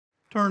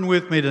Turn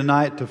with me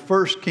tonight to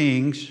 1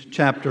 Kings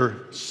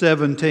chapter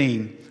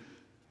 17,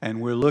 and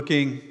we're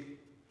looking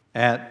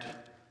at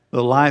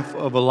the life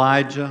of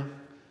Elijah,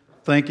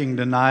 thinking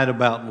tonight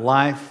about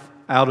life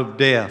out of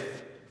death.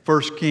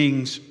 1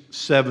 Kings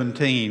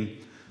 17.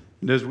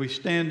 And as we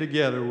stand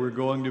together, we're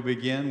going to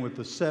begin with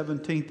the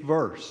 17th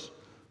verse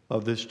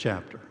of this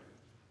chapter.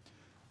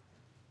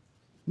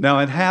 Now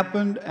it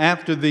happened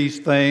after these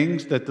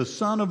things that the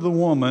son of the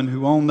woman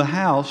who owned the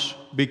house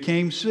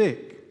became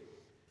sick.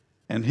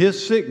 And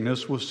his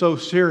sickness was so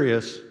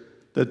serious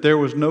that there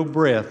was no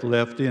breath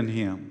left in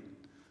him.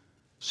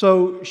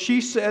 So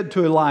she said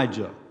to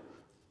Elijah,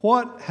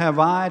 "What have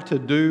I to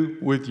do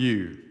with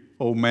you,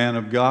 O man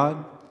of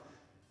God?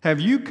 Have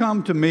you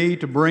come to me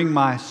to bring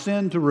my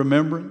sin to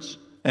remembrance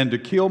and to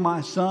kill my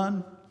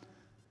son?"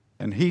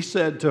 And he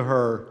said to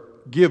her,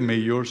 "Give me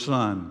your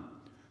son."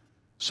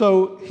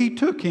 So he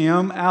took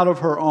him out of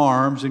her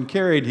arms and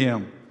carried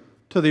him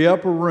to the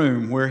upper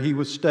room where he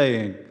was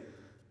staying,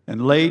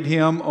 and laid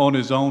him on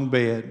his own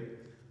bed.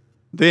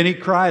 Then he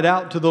cried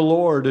out to the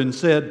Lord and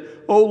said,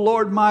 "O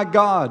Lord my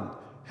God,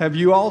 have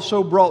you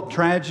also brought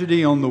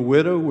tragedy on the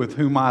widow with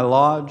whom I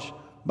lodge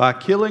by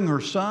killing her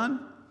son?"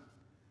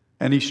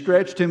 And he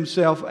stretched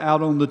himself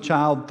out on the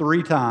child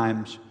 3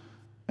 times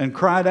and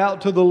cried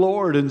out to the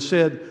Lord and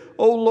said,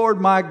 "O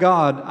Lord my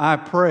God, I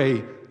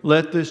pray,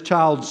 let this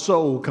child's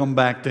soul come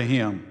back to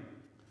him."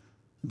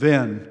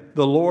 Then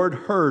the Lord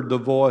heard the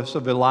voice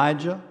of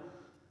Elijah,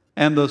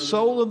 and the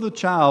soul of the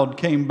child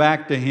came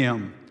back to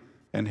him,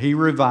 and he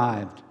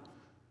revived.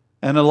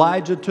 And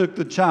Elijah took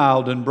the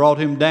child and brought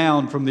him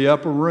down from the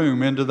upper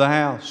room into the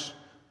house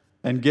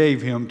and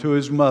gave him to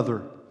his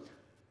mother.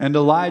 And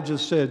Elijah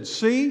said,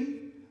 "See,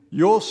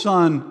 your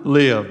son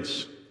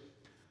lives."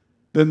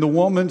 Then the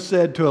woman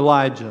said to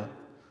Elijah,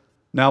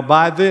 "Now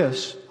by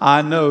this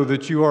I know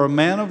that you are a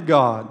man of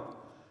God,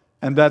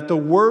 and that the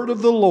word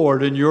of the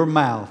Lord in your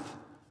mouth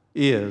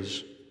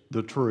is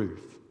the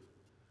truth."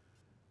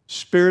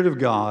 Spirit of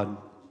God,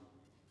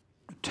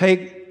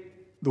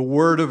 take the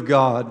Word of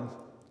God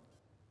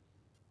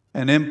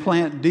and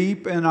implant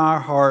deep in our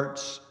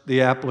hearts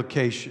the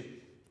application,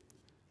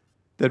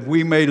 that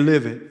we may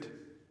live it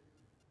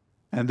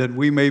and that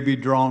we may be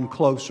drawn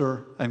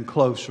closer and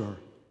closer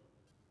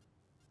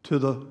to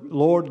the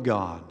Lord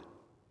God,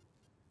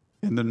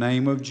 in the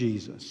name of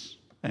Jesus.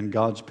 And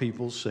God's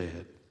people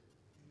said,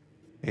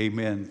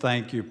 amen.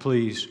 Thank you.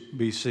 Please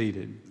be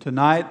seated.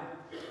 Tonight,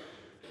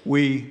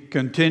 we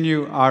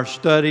continue our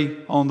study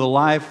on the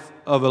life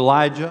of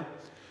Elijah.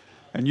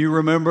 And you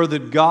remember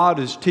that God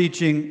is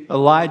teaching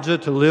Elijah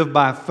to live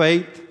by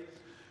faith.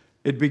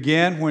 It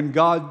began when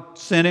God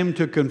sent him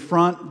to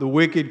confront the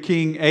wicked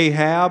king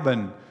Ahab.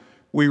 And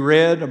we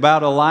read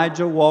about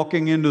Elijah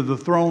walking into the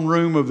throne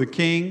room of the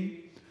king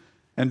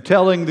and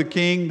telling the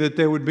king that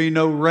there would be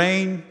no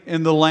rain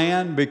in the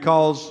land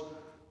because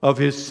of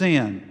his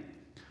sin.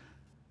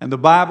 And the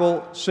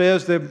Bible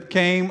says there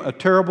came a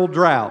terrible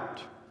drought.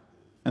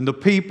 And the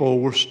people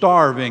were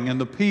starving, and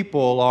the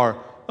people are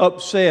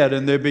upset,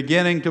 and they're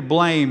beginning to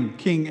blame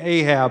King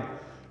Ahab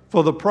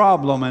for the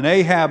problem. And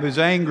Ahab is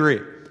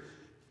angry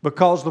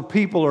because the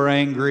people are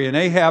angry, and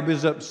Ahab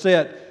is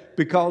upset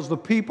because the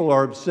people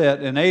are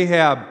upset, and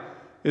Ahab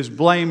is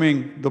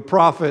blaming the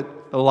prophet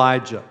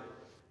Elijah,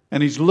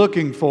 and he's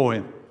looking for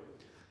him.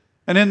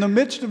 And in the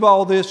midst of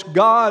all this,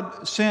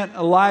 God sent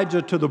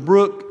Elijah to the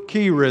brook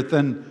Cherith,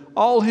 and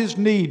all his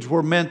needs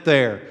were met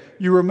there.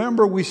 You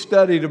remember we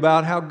studied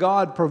about how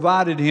God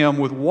provided him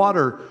with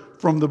water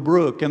from the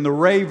brook, and the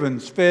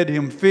ravens fed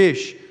him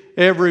fish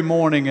every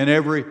morning and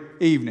every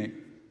evening.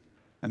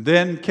 And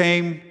then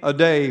came a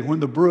day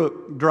when the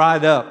brook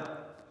dried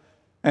up,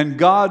 and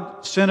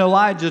God sent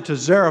Elijah to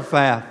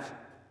Zarephath.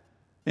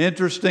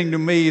 Interesting to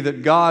me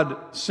that God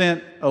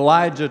sent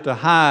Elijah to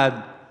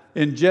hide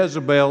in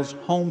Jezebel's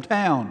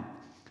hometown,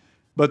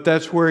 but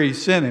that's where he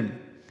sent him.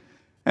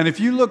 And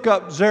if you look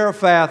up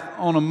Zarephath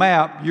on a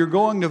map, you're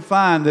going to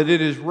find that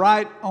it is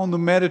right on the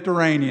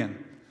Mediterranean.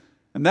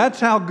 And that's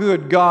how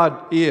good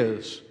God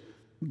is.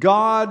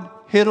 God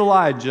hit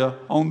Elijah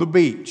on the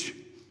beach,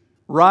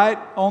 right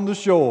on the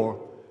shore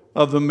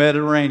of the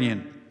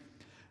Mediterranean.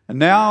 And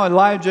now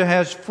Elijah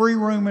has free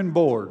room and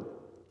board.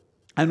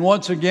 And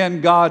once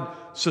again, God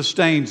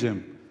sustains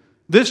him.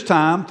 This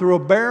time through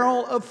a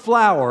barrel of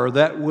flour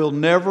that will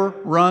never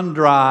run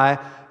dry,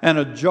 and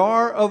a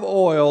jar of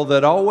oil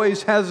that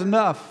always has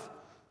enough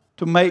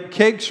to make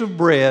cakes of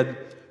bread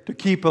to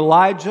keep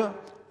Elijah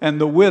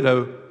and the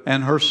widow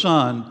and her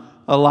son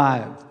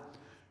alive.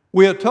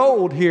 We are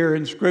told here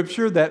in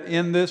Scripture that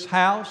in this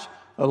house,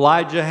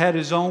 Elijah had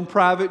his own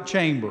private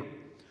chamber.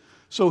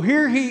 So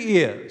here he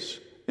is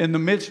in the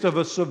midst of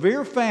a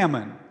severe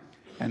famine,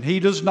 and he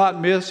does not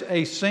miss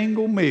a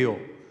single meal.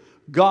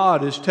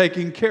 God is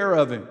taking care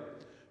of him.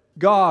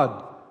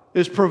 God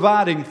is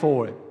providing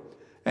for him.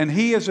 And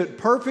he is at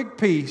perfect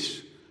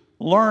peace,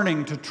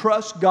 learning to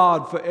trust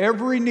God for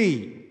every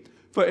need,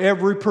 for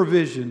every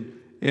provision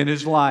in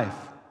his life.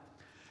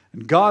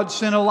 And God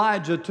sent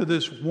Elijah to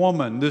this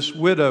woman, this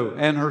widow,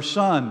 and her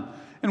son.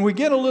 And we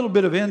get a little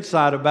bit of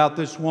insight about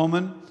this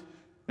woman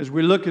as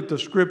we look at the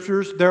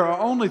scriptures. There are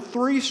only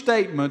 3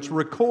 statements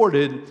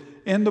recorded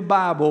in the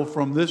Bible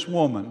from this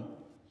woman.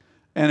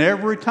 And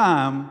every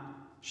time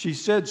she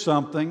said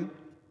something,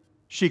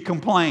 she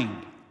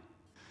complained.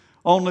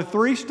 Only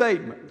 3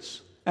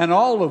 statements, and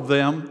all of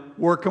them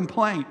were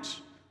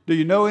complaints. Do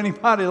you know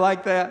anybody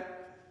like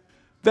that?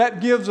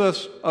 That gives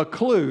us a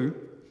clue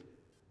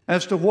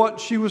as to what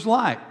she was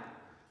like.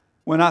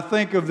 When I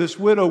think of this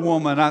widow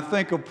woman, I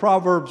think of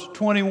Proverbs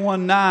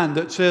 21:9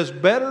 that says,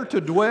 "Better to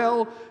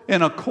dwell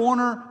in a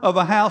corner of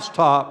a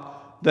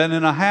housetop than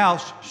in a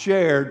house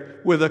shared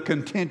with a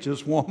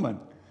contentious woman."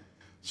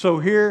 So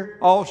here,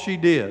 all she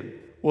did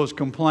was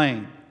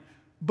complain.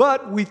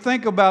 But we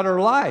think about her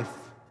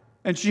life,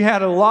 and she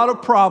had a lot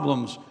of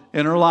problems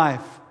in her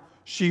life.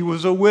 She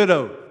was a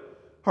widow.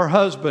 Her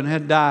husband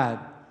had died.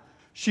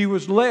 She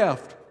was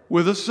left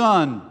with a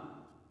son,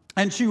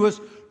 and she was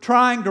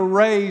trying to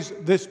raise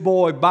this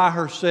boy by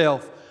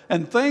herself,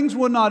 and things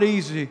were not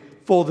easy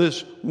for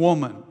this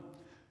woman.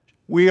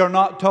 We are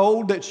not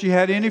told that she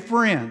had any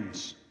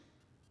friends,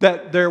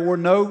 that there were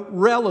no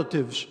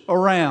relatives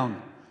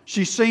around.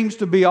 She seems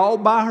to be all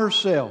by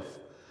herself.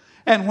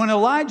 And when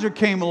Elijah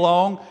came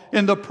along,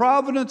 in the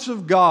providence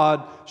of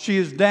God, she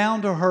is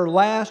down to her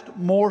last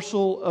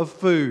morsel of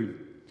food.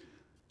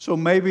 So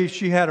maybe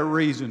she had a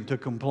reason to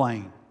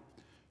complain.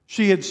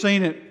 She had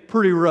seen it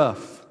pretty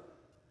rough.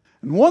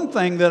 And one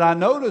thing that I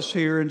notice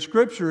here in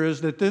Scripture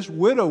is that this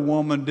widow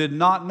woman did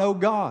not know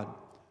God.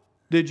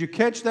 Did you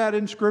catch that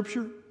in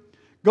Scripture?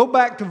 Go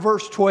back to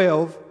verse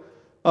 12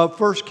 of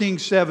 1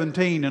 Kings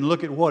 17 and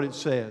look at what it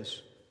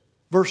says.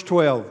 Verse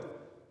 12.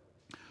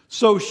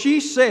 "So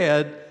she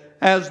said,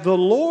 'As the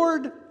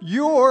Lord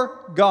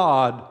your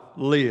God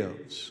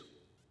lives.'"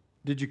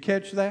 Did you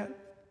catch that?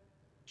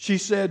 She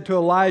said to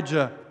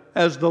Elijah,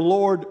 "As the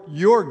Lord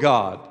your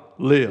God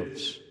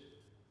lives."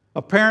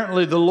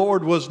 Apparently, the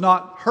Lord was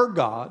not her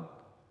God.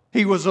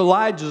 He was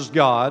Elijah's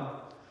God.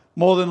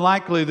 More than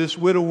likely, this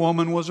widow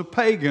woman was a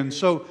pagan.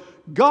 So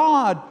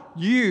God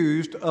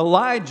used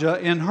Elijah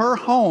in her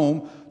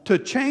home to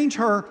change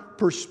her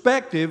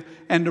perspective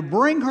and to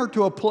bring her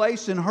to a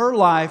place in her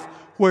life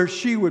where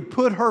she would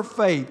put her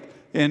faith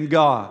in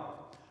God.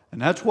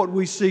 And that's what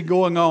we see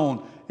going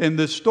on in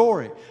this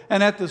story.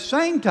 And at the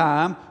same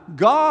time,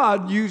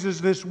 God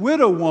uses this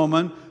widow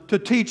woman to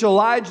teach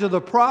Elijah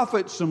the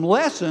prophet some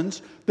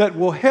lessons that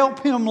will help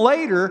him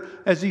later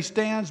as he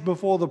stands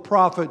before the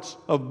prophets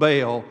of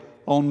Baal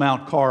on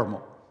Mount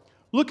Carmel.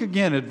 Look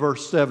again at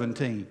verse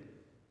 17.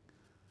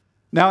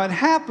 "Now it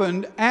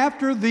happened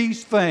after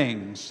these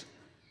things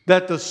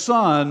that the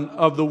son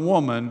of the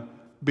woman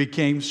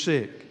became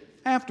sick."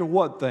 After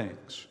what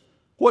things?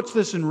 What's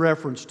this in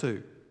reference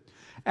to?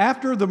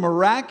 After the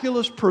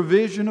miraculous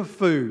provision of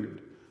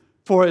food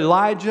for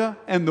Elijah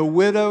and the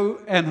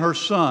widow and her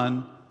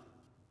son,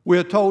 we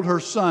are told her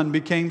son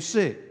became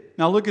sick.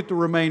 Now look at the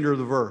remainder of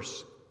the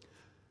verse.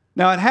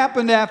 "Now it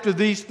happened after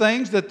these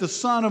things that the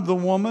son of the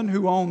woman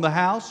who owned the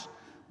house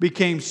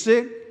became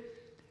sick,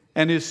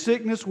 and his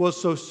sickness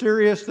was so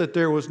serious that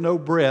there was no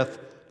breath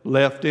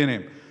left in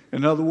him."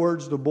 In other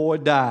words, the boy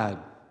died.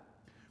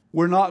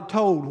 We're not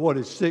told what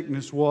his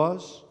sickness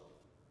was,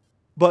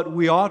 but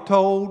we are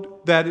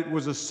told that it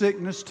was a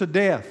sickness to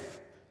death,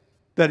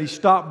 that he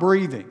stopped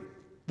breathing,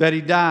 that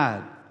he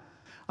died.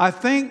 I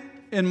think,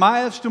 in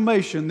my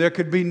estimation, there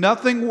could be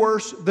nothing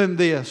worse than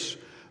this.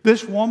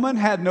 This woman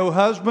had no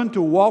husband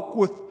to walk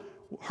with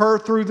her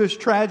through this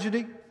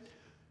tragedy.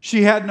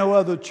 She had no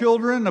other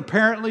children.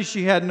 Apparently,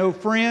 she had no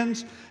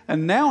friends.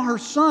 And now her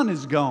son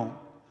is gone.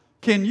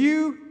 Can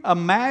you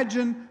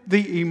imagine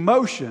the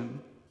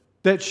emotion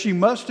that she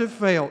must have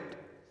felt?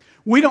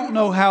 We don't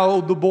know how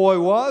old the boy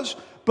was,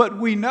 but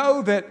we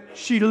know that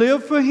she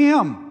lived for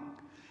him.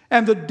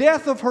 And the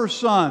death of her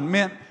son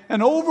meant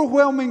an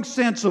overwhelming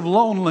sense of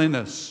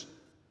loneliness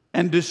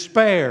and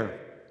despair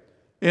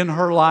in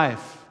her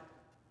life.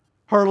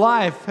 Her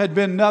life had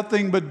been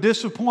nothing but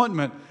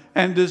disappointment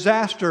and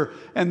disaster,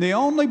 and the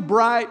only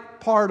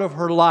bright part of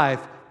her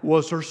life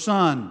was her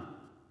son.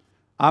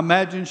 I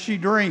imagine she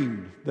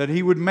dreamed that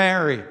he would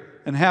marry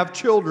and have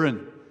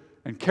children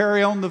and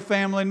carry on the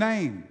family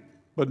name,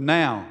 but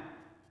now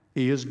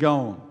he is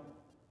gone.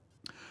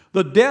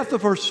 The death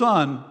of her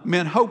son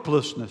meant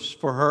hopelessness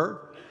for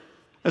her.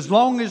 As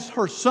long as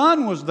her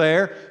son was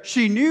there,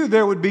 she knew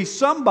there would be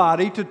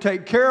somebody to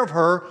take care of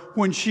her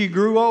when she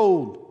grew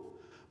old.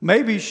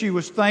 Maybe she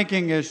was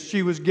thinking as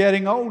she was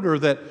getting older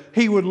that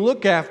he would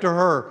look after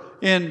her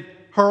in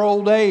her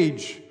old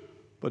age.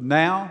 But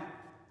now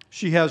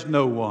she has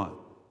no one.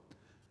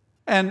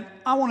 And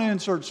I want to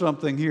insert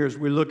something here as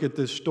we look at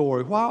this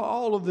story. While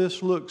all of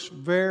this looks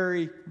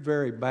very,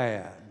 very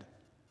bad,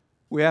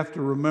 we have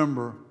to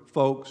remember,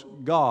 folks,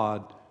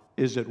 God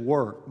is at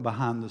work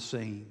behind the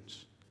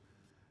scenes.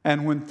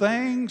 And when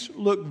things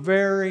look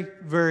very,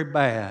 very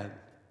bad,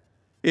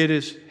 it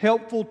is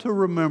helpful to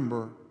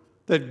remember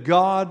that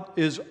God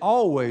is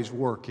always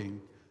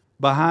working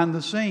behind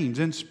the scenes.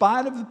 In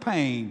spite of the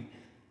pain,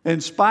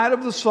 in spite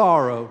of the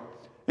sorrow,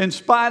 In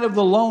spite of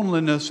the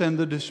loneliness and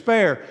the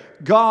despair,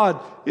 God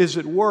is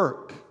at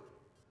work.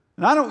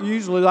 And I don't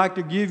usually like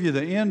to give you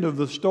the end of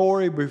the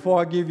story before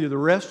I give you the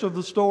rest of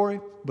the story,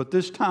 but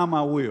this time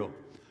I will.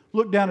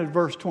 Look down at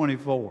verse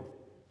 24.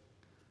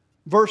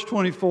 Verse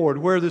 24,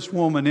 where this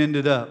woman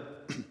ended up.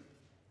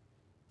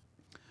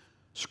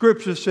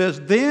 Scripture says,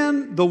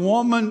 "Then the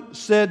woman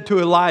said to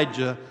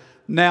Elijah,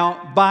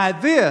 'Now by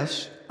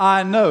this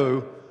I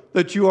know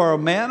that you are a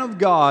man of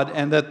God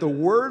and that the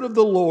word of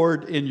the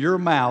Lord in your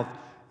mouth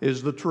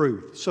is the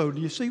truth.'" So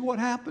do you see what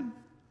happened?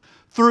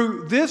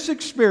 Through this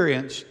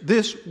experience,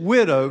 this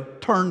widow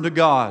turned to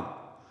God.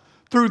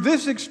 Through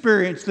this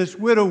experience, this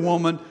widow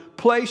woman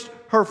placed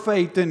her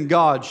faith in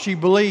God. She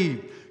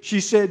believed.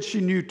 She said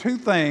she knew two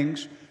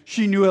things.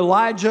 She knew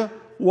Elijah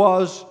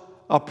was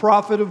a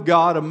prophet of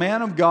God, a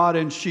man of God,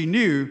 and she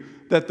knew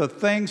that the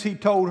things he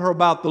told her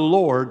about the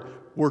Lord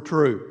were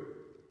true.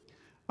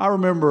 I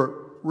remember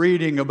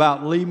reading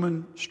about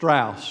Lehman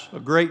Strauss, a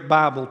great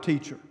Bible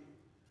teacher.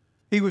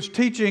 He was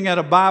teaching at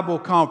a Bible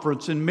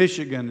conference in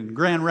Michigan in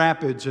Grand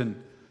Rapids,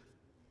 and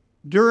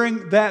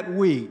during that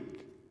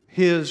week,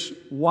 his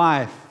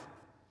wife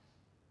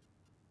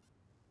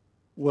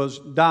was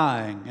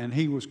dying, and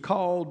he was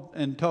called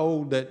and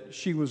told that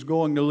she was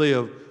going to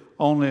live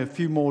only a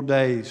few more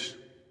days.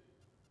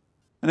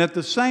 And at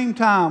the same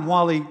time,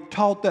 while he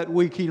taught that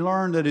week, he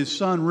learned that his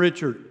son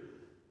Richard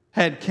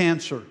had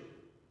cancer.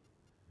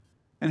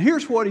 And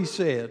here's what he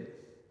said.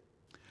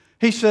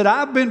 He said,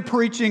 "I've been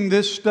preaching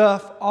this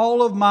stuff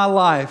all of my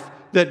life,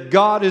 that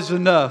God is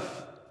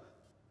enough."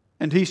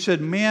 And he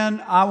said,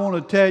 "Men, I want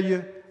to tell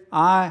you,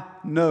 I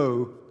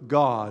know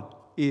God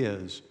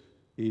is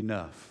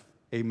enough."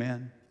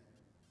 Amen.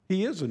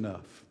 He is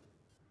enough.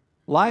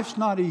 Life's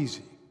not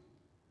easy.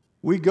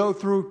 We go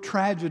through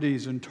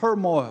tragedies and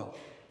turmoil,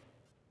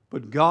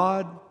 but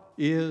God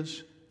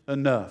is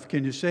enough.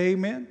 Can you say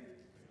amen?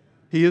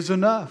 He is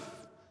enough.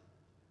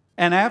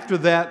 And after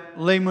that,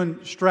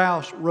 Lehman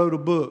Strauss wrote a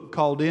book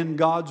called In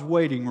God's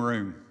Waiting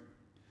Room.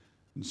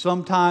 And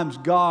sometimes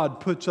God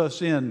puts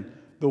us in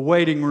the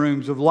waiting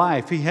rooms of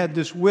life. He had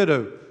this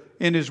widow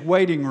in his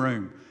waiting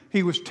room.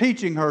 He was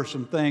teaching her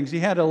some things. He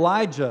had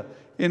Elijah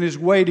in his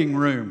waiting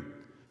room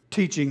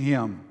teaching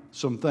him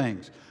some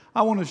things.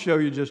 I want to show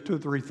you just 2 or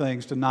 3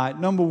 things tonight.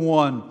 Number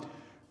one,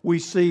 we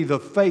see the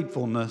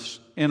faithfulness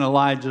in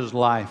Elijah's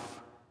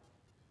life.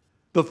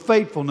 The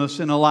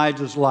faithfulness in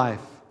Elijah's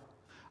life.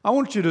 I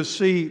want you to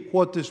see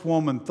what this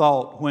woman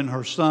thought when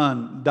her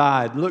son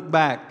died. Look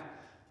back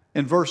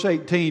in verse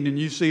 18 and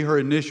you see her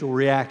initial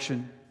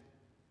reaction.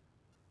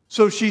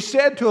 "So she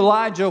said to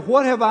Elijah,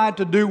 'What have I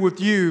to do with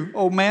you,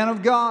 O man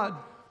of God?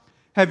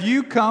 Have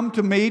you come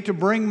to me to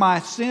bring my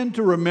sin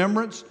to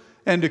remembrance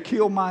and to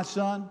kill my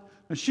son?'"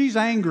 And she's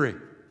angry.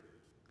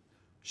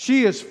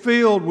 She is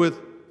filled with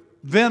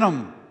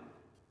venom.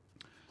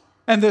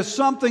 And there's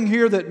something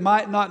here that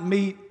might not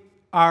meet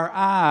our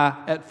eye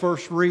at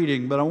first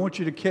reading, but I want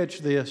you to catch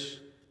this.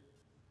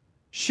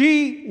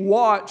 She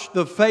watched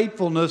the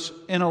faithfulness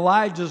in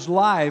Elijah's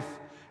life,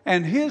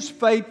 and his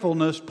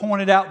faithfulness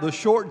pointed out the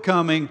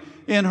shortcoming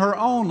in her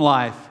own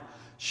life.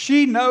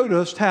 She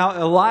noticed how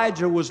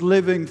Elijah was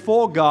living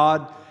for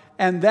God,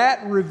 and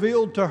that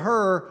revealed to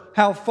her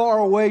how far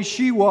away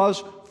she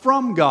was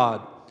from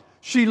God.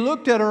 She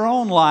looked at her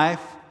own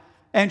life,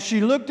 and she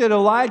looked at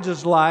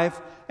Elijah's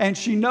life, and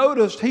she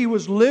noticed he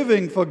was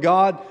living for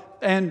God,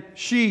 and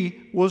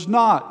she was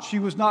not. She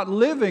was not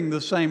living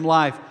the same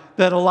life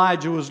that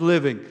Elijah was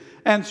living.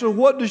 And so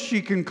what does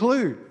she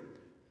conclude?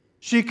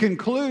 She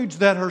concludes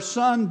that her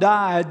son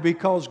died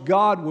because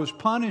God was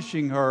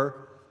punishing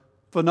her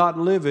for not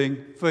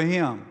living for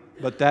Him.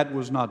 But that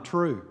was not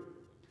true.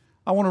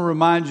 I want to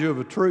remind you of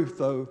a truth,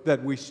 though,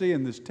 that we see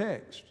in this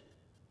text.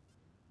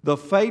 The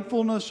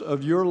faithfulness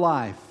of your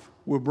life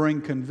will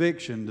bring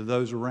conviction to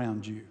those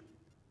around you.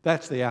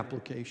 That's the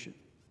application.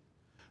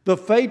 The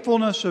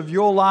faithfulness of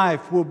your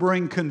life will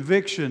bring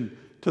conviction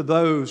to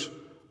those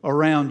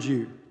around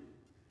you.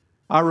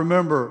 I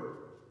remember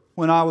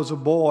when I was a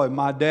boy,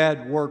 my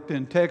dad worked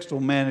in textile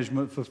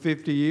management for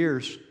 50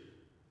 years.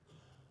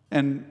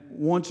 And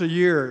once a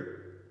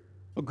year,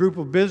 a group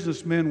of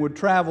businessmen would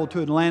travel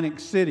to Atlantic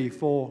City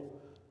for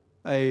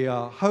a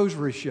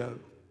hosiery show.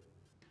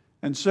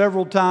 And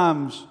several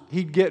times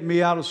he'd get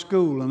me out of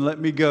school and let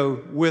me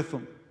go with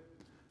them.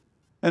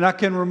 And I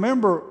can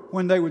remember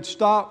when they would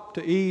stop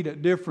to eat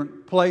at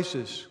different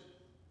places,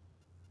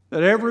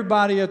 that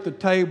everybody at the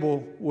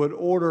table would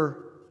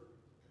order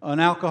an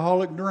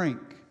alcoholic drink.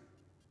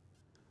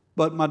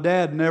 But my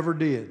dad never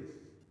did.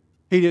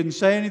 He didn't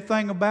say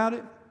anything about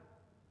it.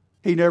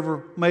 He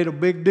never made a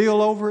big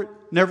deal over it,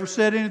 never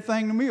said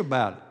anything to me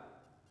about it.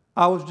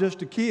 I was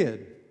just a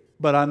kid,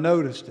 but I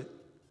noticed it.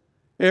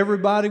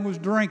 Everybody was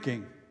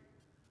drinking,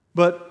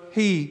 but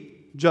he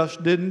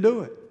just didn't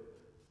do it.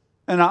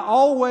 And I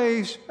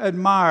always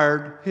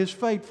admired his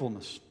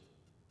faithfulness.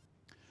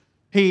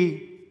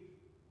 He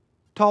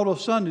taught a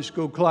Sunday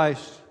school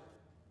class,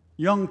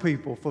 young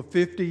people, for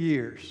 50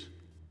 years.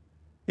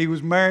 He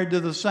was married to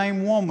the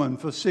same woman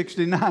for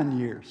 69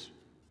 years.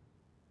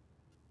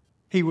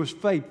 He was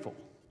faithful.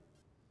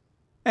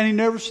 And he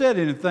never said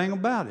anything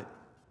about it.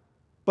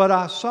 But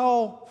I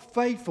saw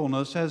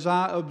faithfulness as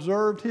I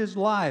observed his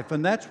life.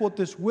 And that's what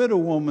this widow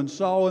woman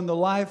saw in the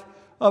life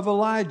of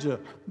Elijah.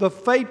 The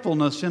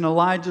faithfulness in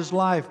Elijah's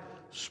life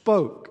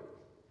spoke.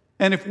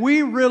 And if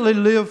we really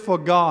live for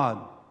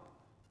God,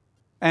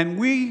 and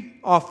we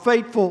are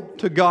faithful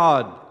to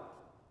God,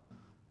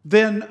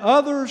 then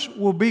others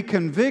will be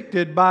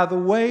convicted by the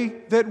way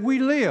that we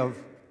live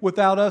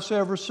without us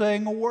ever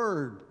saying a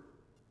word.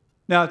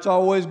 Now, it's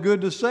always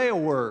good to say a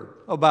word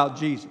about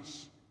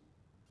Jesus,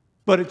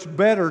 but it's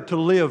better to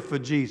live for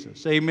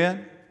Jesus.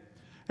 Amen?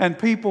 And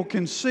people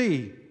can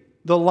see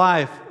the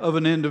life of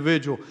an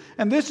individual.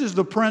 And this is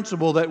the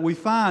principle that we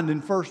find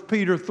in 1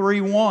 Peter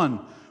 3:1,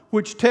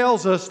 which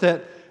tells us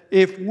that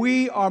if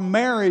we are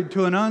married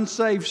to an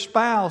unsaved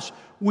spouse,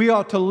 we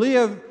ought to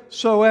live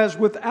so as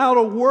without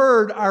a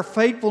word, our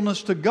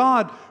faithfulness to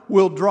God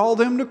will draw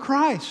them to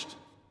Christ.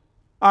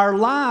 Our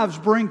lives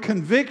bring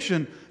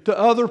conviction to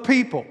other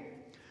people.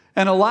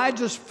 And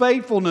Elijah's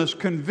faithfulness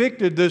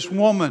convicted this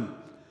woman.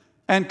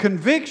 And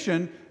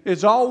conviction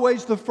is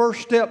always the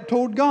first step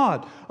toward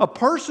God. A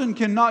person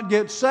cannot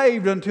get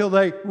saved until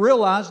they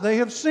realize they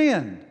have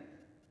sinned.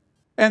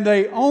 And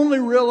they only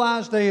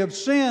realize they have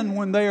sinned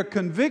when they are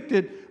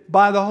convicted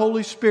by the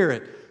Holy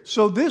Spirit.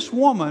 So this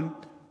woman,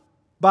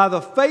 by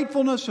the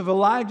faithfulness of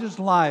Elijah's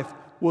life,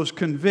 was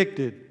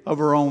convicted of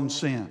her own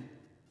sin.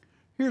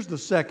 Here's the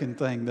second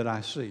thing that I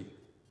see,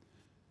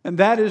 and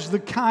that is the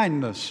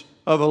kindness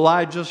of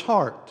Elijah's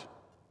heart.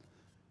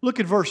 Look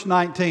at verse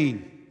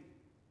 19.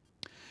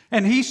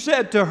 And he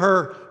said to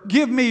her,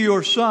 "Give me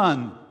your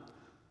son."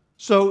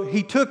 So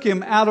he took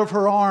him out of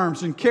her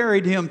arms and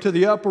carried him to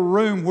the upper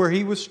room where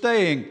he was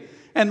staying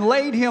and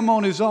laid him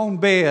on his own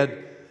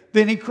bed.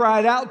 Then he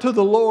cried out to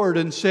the Lord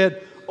and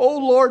said, "O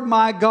Lord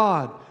my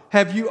God,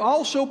 have you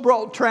also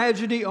brought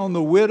tragedy on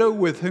the widow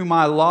with whom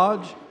I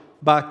lodge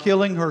by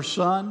killing her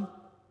son?"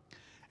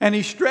 And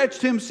he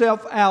stretched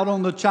himself out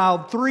on the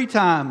child 3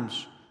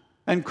 times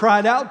and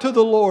cried out to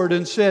the Lord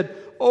and said,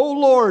 "O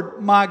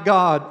Lord my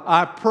God,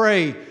 I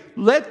pray,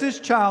 let this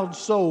child's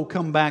soul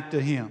come back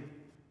to him."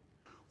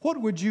 What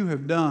would you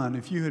have done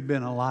if you had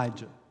been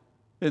Elijah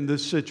in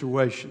this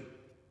situation?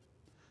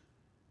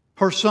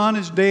 Her son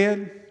is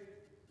dead.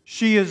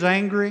 She is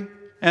angry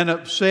and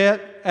upset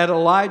at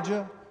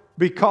Elijah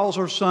because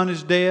her son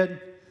is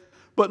dead.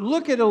 But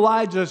look at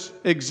Elijah's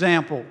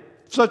example,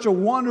 such a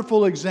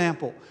wonderful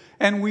example.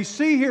 And we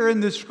see here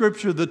in this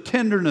scripture the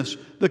tenderness,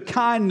 the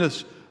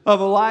kindness of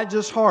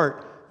Elijah's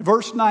heart.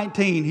 Verse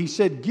 19, he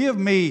said, "Give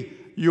me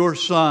your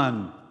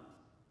son."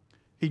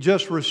 He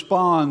just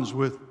responds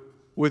with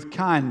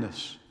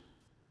kindness.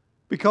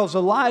 Because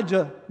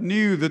Elijah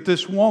knew that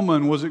this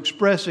woman was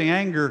expressing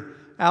anger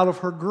out of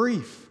her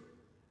grief,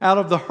 out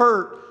of the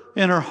hurt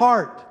in her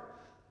heart.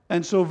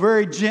 And so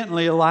very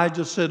gently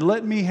Elijah said,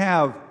 "Let me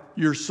have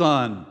your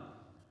son."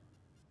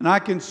 And I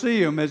can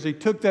see him as he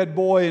took that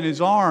boy in his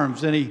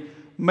arms and he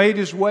made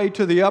his way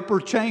to the upper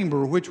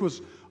chamber, which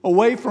was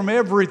away from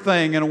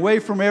everything and away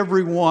from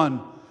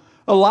everyone.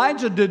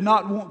 Elijah did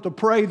not want to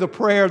pray the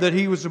prayer that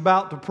he was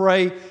about to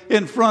pray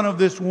in front of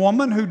this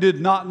woman who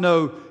did not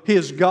know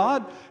his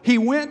God. He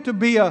went to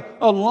be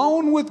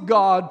alone with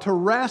God to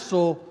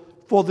wrestle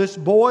for this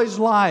boy's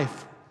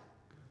life.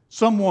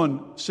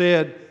 Someone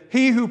said,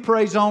 "He who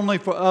prays only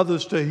for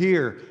others to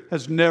hear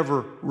has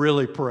never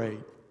really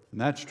prayed." And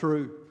that's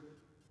true.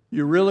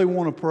 You really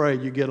want to pray,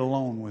 you get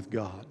alone with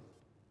God.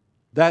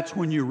 That's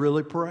when you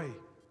really pray.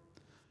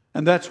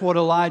 And that's what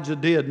Elijah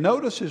did.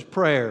 Notice his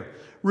prayer.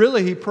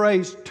 Really, he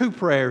prays 2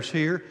 prayers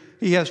here.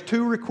 He has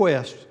 2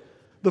 requests.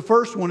 The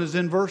first one is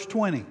in verse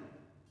 20.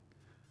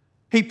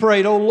 He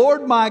prayed, "O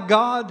Lord my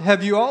God,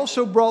 have you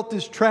also brought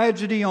this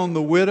tragedy on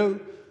the widow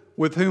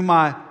with whom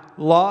I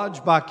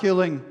lodge by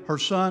killing her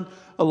son?"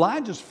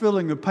 Elijah's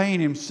feeling the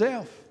pain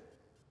himself.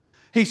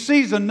 He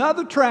sees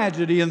another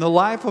tragedy in the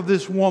life of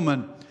this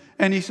woman,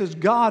 and he says,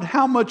 "God,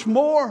 how much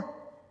more?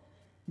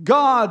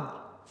 God,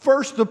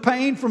 first the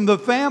pain from the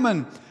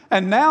famine,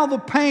 and now the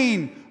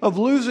pain of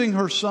losing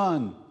her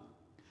son."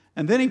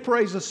 And then he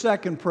prays a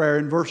second prayer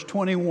in verse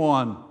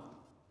 21.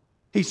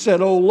 He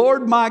said, "O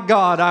Lord my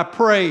God, I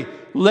pray,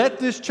 let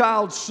this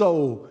child's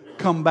soul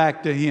come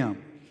back to him."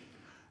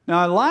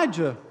 Now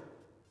Elijah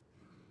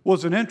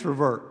was an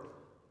introvert.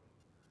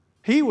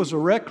 He was a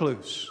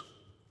recluse.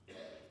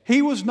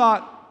 He was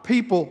not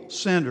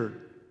people-centered.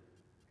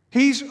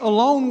 He's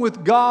alone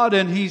with God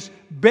and he's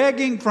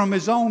begging from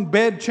his own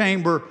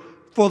bedchamber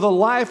for the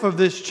life of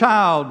this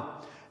child.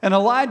 And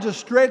Elijah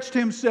stretched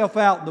himself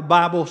out, the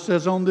Bible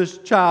says, on this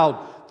child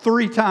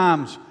 3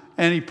 times,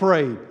 and he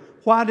prayed.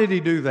 Why did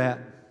he do that?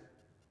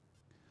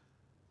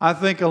 I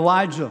think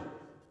Elijah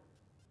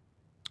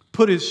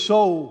put his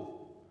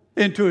soul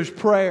into his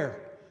prayer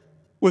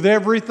with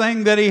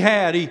everything that he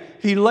had.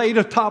 He laid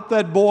atop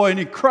that boy and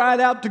he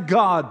cried out to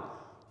God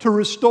to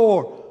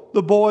restore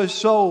the boy's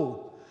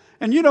soul.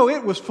 And you know,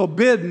 it was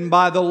forbidden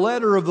by the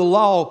letter of the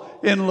law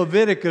in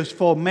Leviticus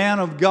for a man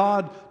of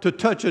God to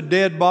touch a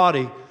dead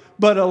body.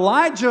 But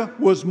Elijah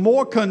was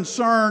more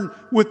concerned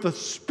with the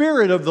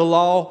spirit of the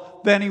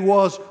law than he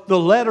was the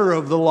letter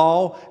of the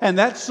law. And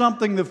that's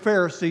something the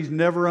Pharisees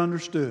never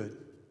understood.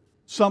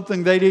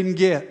 Something they didn't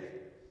get.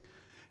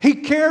 He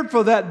cared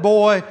for that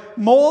boy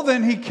more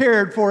than he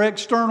cared for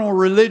external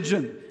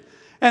religion.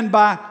 And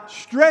by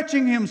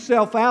stretching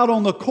himself out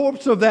on the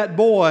corpse of that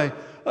boy,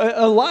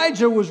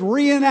 Elijah was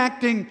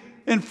reenacting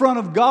in front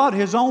of God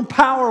his own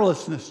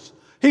powerlessness.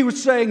 He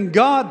was saying,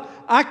 God,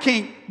 I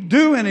can't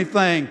do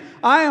anything.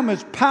 I am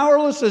as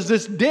powerless as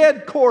this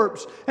dead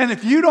corpse. And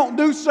if you don't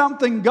do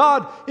something,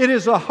 God, it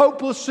is a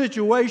hopeless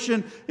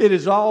situation. It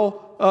is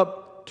all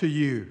up to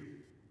you.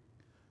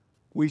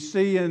 We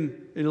see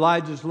in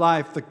Elijah's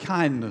life the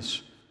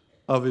kindness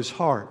of his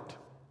heart.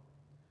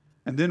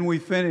 And then we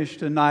finish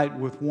tonight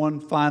with one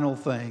final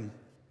thing,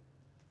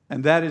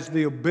 and that is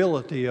the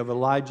ability of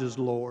Elijah's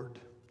Lord.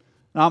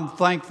 And I'm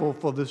thankful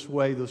for this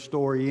way the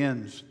story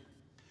ends.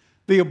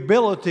 The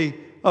ability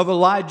of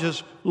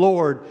Elijah's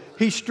Lord.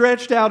 He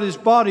stretched out his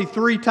body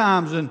 3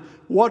 times, and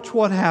watch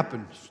what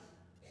happens.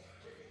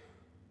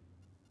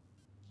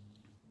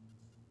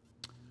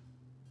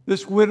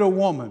 This widow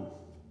woman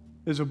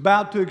is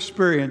about to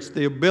experience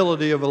the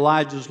ability of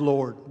Elijah's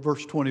Lord.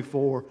 Verse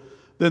 24,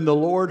 then the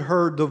Lord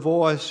heard the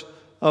voice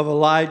of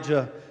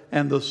Elijah,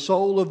 and the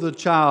soul of the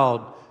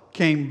child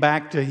came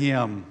back to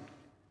him.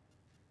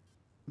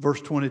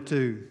 Verse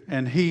 22,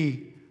 and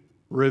he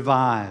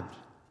revived.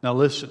 Now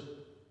listen,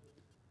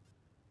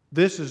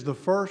 this is the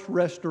first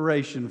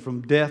restoration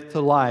from death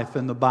to life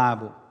in the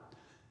Bible.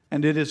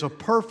 And it is a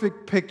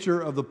perfect picture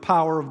of the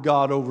power of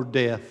God over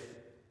death.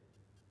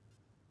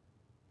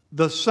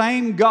 The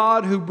same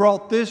God who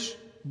brought this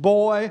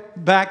boy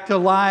back to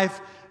life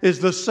is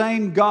the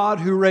same God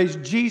who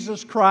raised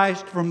Jesus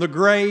Christ from the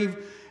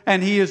grave.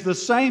 And He is the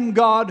same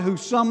God who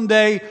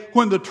someday,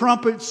 when the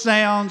trumpet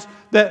sounds,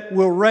 that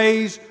will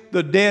raise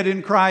the dead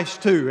in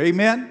Christ too.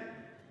 Amen?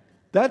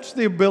 That's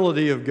the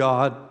ability of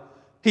God.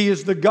 He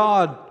is the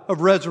God of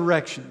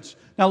resurrections.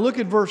 Now look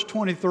at verse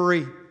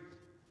 23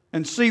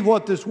 and see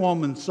what this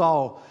woman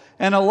saw.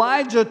 And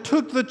Elijah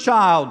took the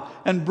child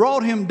and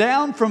brought him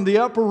down from the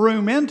upper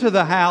room into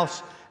the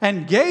house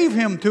and gave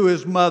him to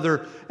his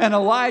mother. And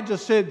Elijah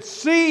said,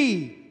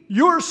 see,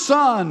 your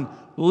son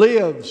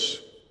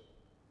lives.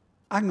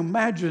 I can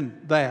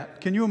imagine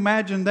that. Can you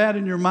imagine that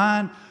in your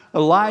mind?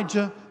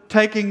 Elijah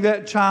taking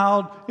that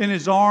child in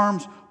his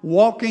arms,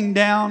 walking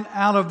down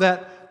out of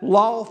that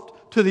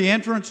loft to the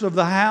entrance of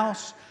the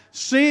house,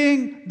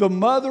 seeing the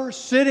mother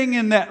sitting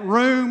in that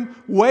room,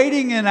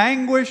 waiting in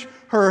anguish,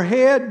 her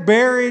head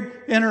buried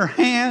in her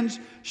hands.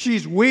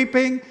 She's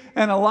weeping,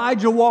 and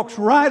Elijah walks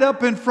right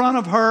up in front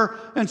of her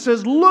and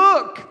says,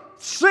 look,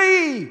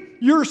 see,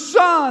 your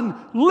son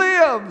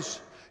lives.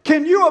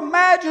 Can you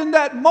imagine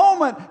that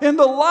moment in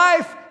the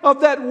life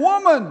of that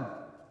woman?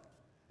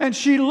 And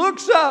she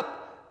looks up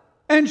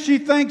and she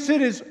thinks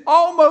it is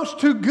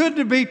almost too good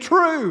to be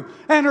true.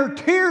 And her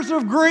tears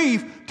of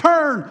grief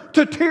turn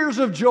to tears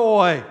of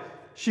joy.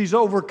 She's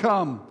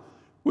overcome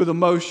with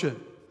emotion.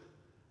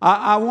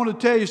 I want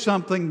to tell you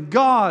something.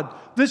 God,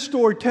 this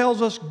story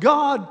tells us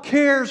God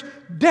cares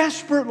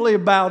desperately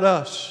about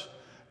us.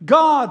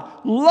 God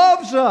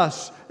loves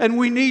us, and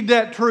we need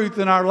that truth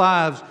in our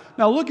lives.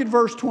 Now look at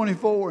verse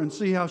 24 and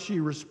see how she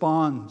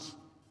responds.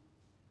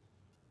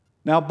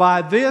 Now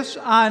by this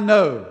I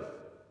know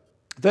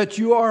that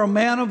you are a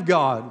man of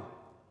God,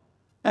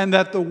 and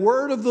that the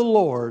word of the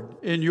Lord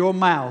in your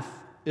mouth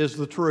is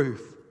the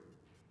truth.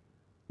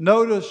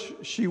 Notice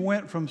she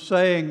went from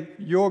saying,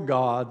 your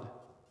God,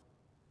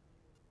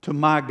 to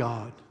my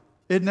God.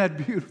 Isn't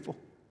that beautiful?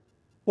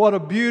 What a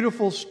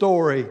beautiful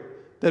story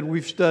that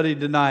we've studied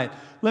tonight.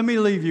 Let me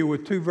leave you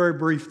with 2 very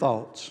brief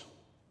thoughts.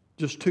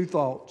 Just 2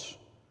 thoughts.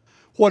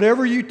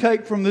 Whatever you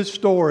take from this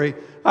story,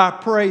 I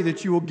pray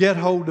that you will get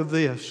hold of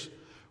this.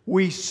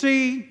 We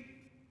see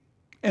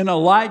in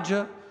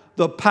Elijah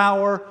the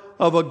power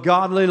of a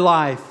godly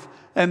life.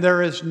 And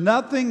there is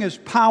nothing as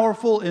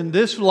powerful in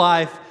this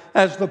life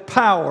as the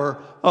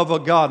power of a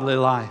godly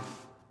life.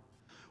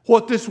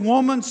 What this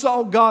woman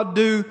saw God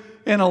do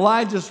in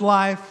Elijah's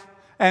life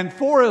and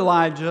for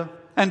Elijah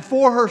and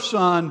for her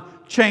son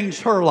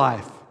changed her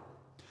life.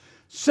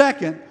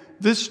 Second,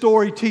 this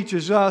story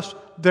teaches us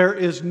there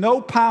is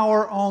no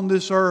power on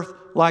this earth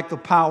like the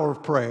power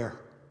of prayer.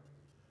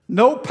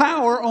 No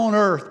power on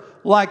earth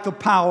like the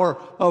power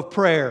of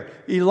prayer.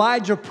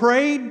 Elijah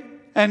prayed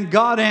and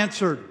God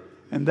answered.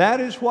 And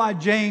that is why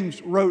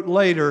James wrote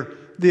later,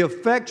 the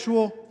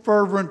effectual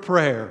fervent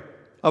prayer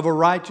of a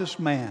righteous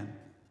man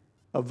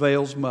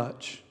avails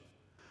much.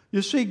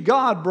 You see,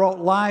 God brought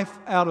life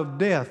out of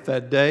death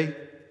that day.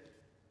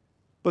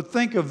 But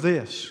think of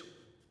this.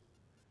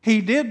 He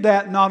did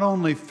that not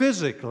only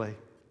physically,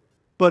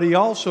 but He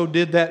also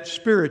did that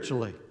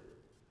spiritually.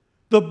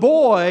 The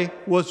boy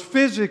was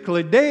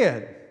physically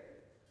dead,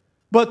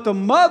 but the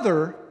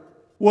mother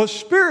was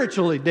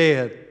spiritually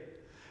dead.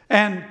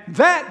 And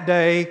that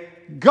day,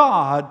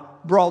 God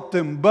brought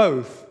them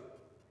both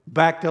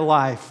back to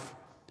life.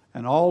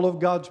 And all of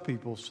God's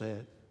people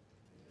said,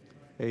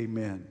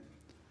 amen.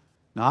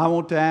 Now, I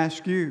want to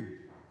ask you,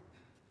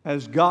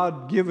 has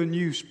God given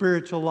you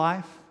spiritual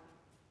life?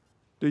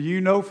 Do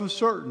you know for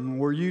certain,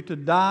 were you to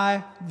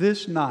die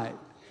this night,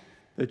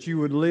 that you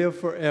would live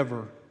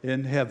forever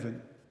in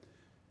heaven?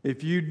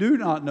 If you do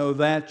not know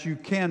that, you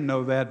can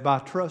know that by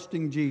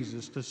trusting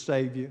Jesus to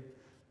save you.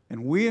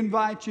 And we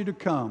invite you to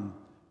come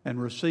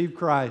and receive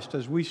Christ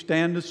as we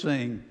stand to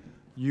sing,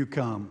 "You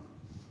Come."